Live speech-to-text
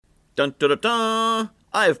Dun dun dun dun!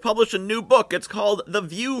 I've published a new book. It's called The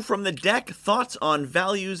View from the Deck, Thoughts on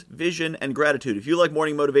Values, Vision, and Gratitude. If you like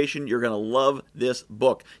morning motivation, you're going to love this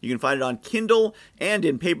book. You can find it on Kindle and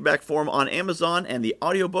in paperback form on Amazon, and the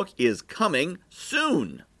audiobook is coming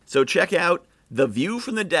soon. So check out The View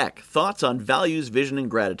from the Deck, Thoughts on Values, Vision, and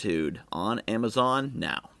Gratitude on Amazon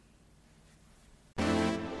now.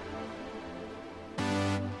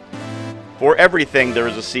 For everything there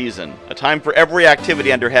is a season, a time for every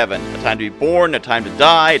activity under heaven, a time to be born, a time to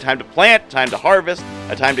die, a time to plant, a time to harvest,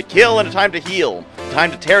 a time to kill, and a time to heal, a time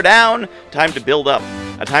to tear down, a time to build up,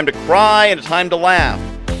 a time to cry, and a time to laugh,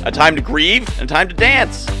 a time to grieve, and a time to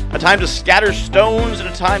dance, a time to scatter stones, and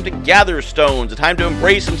a time to gather stones, a time to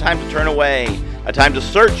embrace and a time to turn away, a time to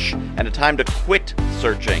search, and a time to quit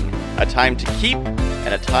searching, a time to keep,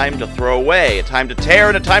 and a time to throw away, a time to tear,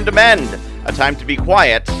 and a time to mend, a time to be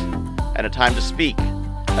quiet, and a time to speak,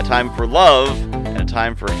 a time for love, and a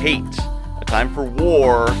time for hate, a time for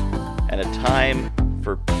war, and a time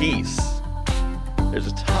for peace. There's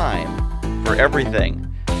a time for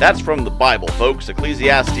everything. That's from the Bible, folks.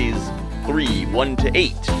 Ecclesiastes 3,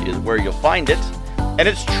 1-8 is where you'll find it. And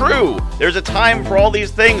it's true. There's a time for all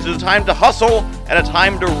these things. There's a time to hustle and a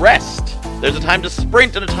time to rest. There's a time to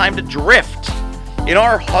sprint and a time to drift. In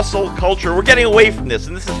our hustle culture, we're getting away from this,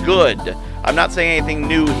 and this is good. I'm not saying anything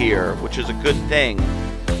new here, which is a good thing.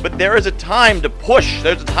 But there is a time to push.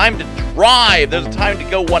 There's a time to drive. There's a time to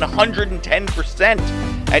go 110%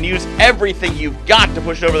 and use everything you've got to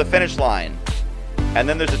push it over the finish line. And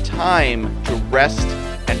then there's a time to rest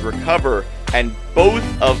and recover. And both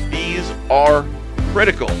of these are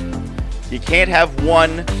critical. You can't have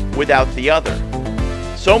one without the other.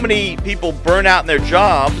 So many people burn out in their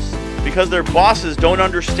jobs because their bosses don't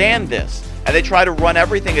understand this. And they try to run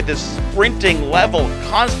everything at this sprinting level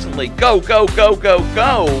constantly. Go, go, go, go,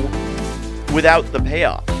 go, without the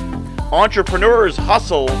payoff. Entrepreneurs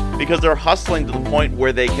hustle because they're hustling to the point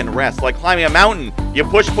where they can rest. Like climbing a mountain. You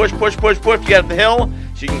push, push, push, push, push to get up the hill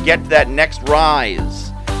so you can get to that next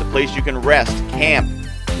rise. The place you can rest, camp,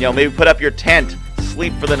 maybe put up your tent,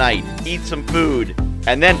 sleep for the night, eat some food,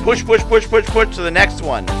 and then push, push, push, push, push to the next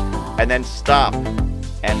one, and then stop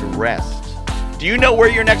and rest. Do you know where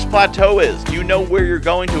your next plateau is? Do you know where you're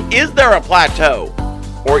going to? Is there a plateau?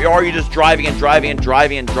 Or are you just driving and driving and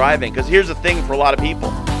driving and driving? Because here's the thing for a lot of people,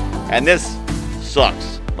 and this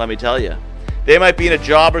sucks, let me tell you. They might be in a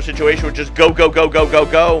job or situation where just go, go, go, go, go,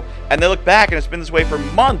 go, and they look back and it's been this way for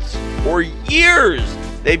months or years.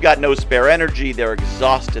 They've got no spare energy, they're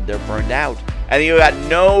exhausted, they're burned out, and you've got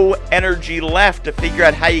no energy left to figure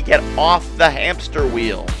out how you get off the hamster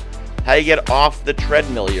wheel, how you get off the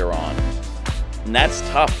treadmill you're on. And that's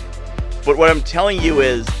tough. But what I'm telling you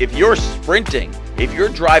is, if you're sprinting, if you're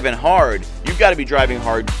driving hard, you've got to be driving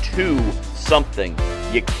hard to something.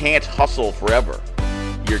 You can't hustle forever.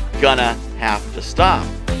 You're gonna have to stop.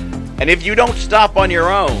 And if you don't stop on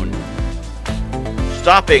your own,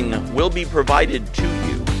 stopping will be provided to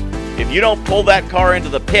you. If you don't pull that car into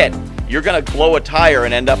the pit, you're gonna blow a tire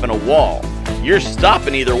and end up in a wall. You're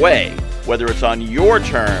stopping either way, whether it's on your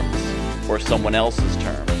terms or someone else's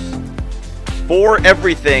terms. For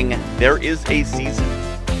everything, there is a season.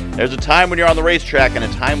 There's a time when you're on the racetrack and a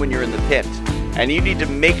time when you're in the pit. And you need to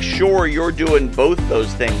make sure you're doing both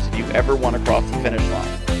those things if you ever want to cross the finish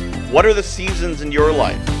line. What are the seasons in your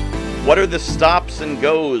life? What are the stops and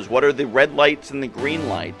goes? What are the red lights and the green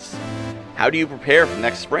lights? How do you prepare for the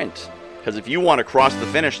next sprint? Because if you want to cross the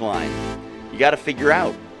finish line, you got to figure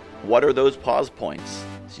out what are those pause points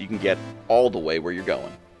so you can get all the way where you're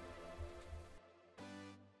going.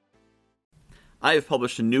 I have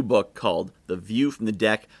published a new book called The View from the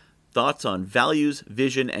Deck, Thoughts on Values,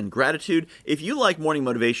 Vision, and Gratitude. If you like morning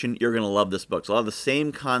motivation, you're going to love this book. So a lot of the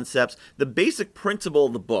same concepts. The basic principle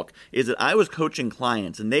of the book is that I was coaching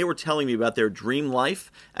clients, and they were telling me about their dream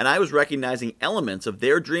life, and I was recognizing elements of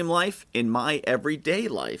their dream life in my everyday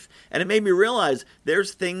life. And it made me realize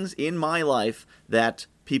there's things in my life that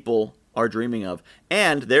people are dreaming of.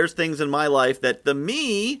 And there's things in my life that the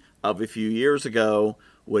me of a few years ago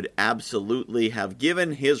would absolutely have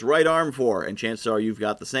given his right arm for, and chances are you've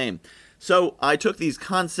got the same. So I took these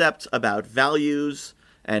concepts about values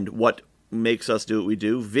and what makes us do what we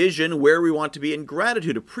do, vision, where we want to be, and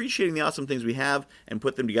gratitude, appreciating the awesome things we have, and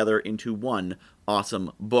put them together into one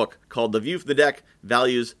awesome book called The View from the Deck,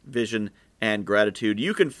 Values, Vision, and Gratitude.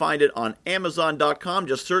 You can find it on Amazon.com.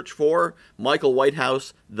 Just search for Michael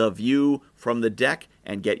Whitehouse, The View from the Deck,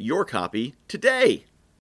 and get your copy today.